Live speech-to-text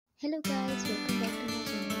Hello guys, welcome back to my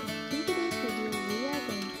channel. In today's video, we are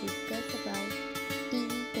going to discuss about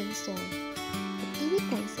TV console. A TV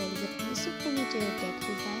console is a piece of furniture that is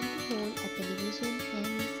designed to hold a television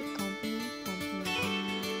and its accompanying components,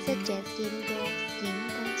 such as TV box,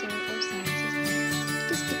 gaming console, or sound system.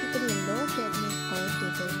 It is typically a low cabinet or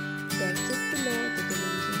table that sits below the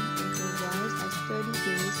television and provides a sturdy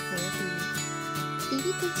base for a TV. TV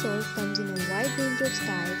console comes in a wide range of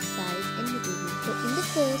styles, size, and materials. So in the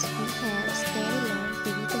first, we have standalone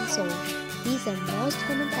TV console. These are most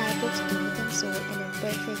common type of TV console and are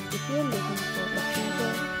perfect if you are looking for a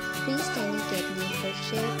single freestanding cabinet or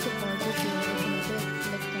shelf to hold your TV and other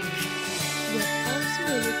electronics. They are also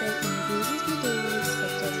available in various materials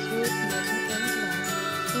such as wood, metal, and glass,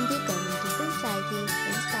 and they come in different sizes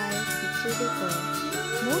and styles with your decor.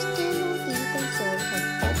 Most standalone TV consoles have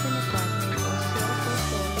open apartment or shelf for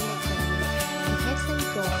stored electronics and have some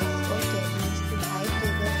drawers or cabinets to hide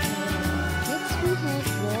tables and whatnot. Next we have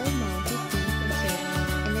wall-mounted TV console,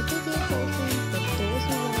 another great option for those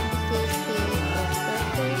who want to save space or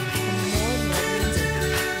prefer a more modern look.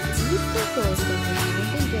 These consoles can be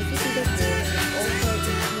mounted directly to the wall and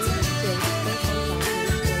offer include shelves or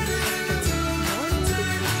compartments for your storage.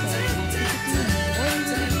 Wall-mounted consoles are typically more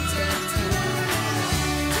easily accessed and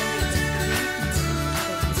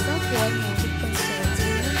some wall-mounted consoles even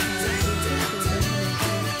have built-in cable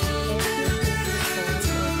connections to help you keep your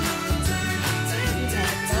phones organized. If you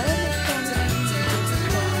have a lot of electronics and gadgets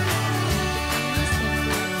stored, then the entertainment center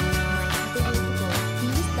might be the way to go.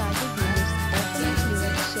 These larger units often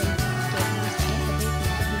include shelves, cabinets, and other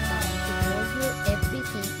features designed to hold your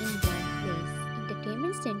everything in one place.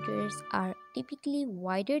 Entertainment centers are typically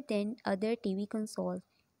wider than other TV consoles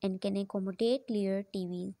and can accommodate clearer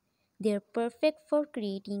TVs. They are perfect for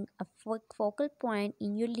creating a focal point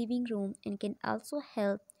in your living room and can also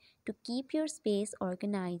help to keep your space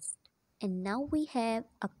organized. And now we have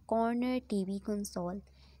a corner TV console.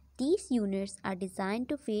 These units are designed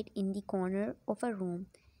to fit in the corner of a room,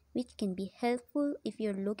 which can be helpful if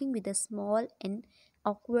you're looking with a small and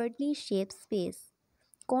awkwardly shaped space.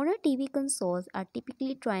 Corner TV consoles are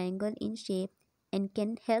typically triangle in shape and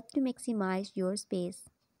can help to maximize your space.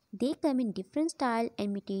 They come in different styles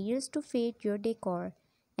and materials to fit your decor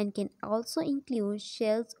and can also include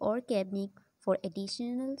shelves or cabinets for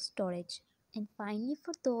additional storage. And finally,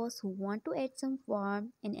 for those who want to add some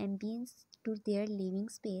warmth and ambience to their living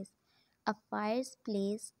space, a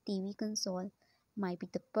fireplace TV console might be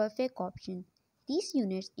the perfect option. These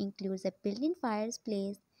units include a built-in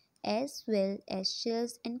fireplace as well as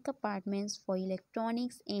shelves and compartments for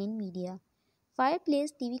electronics and media.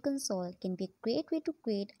 Fireplace TV console can be a great way to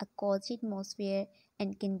create a cozy atmosphere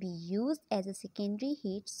and can be used as a secondary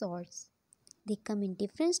heat source. They come in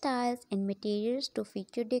different styles and materials to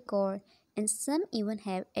fit your decor, and some even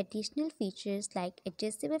have additional features like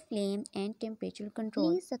adjustable flame and temperature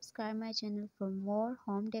control. Please subscribe my channel for more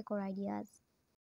home decor ideas.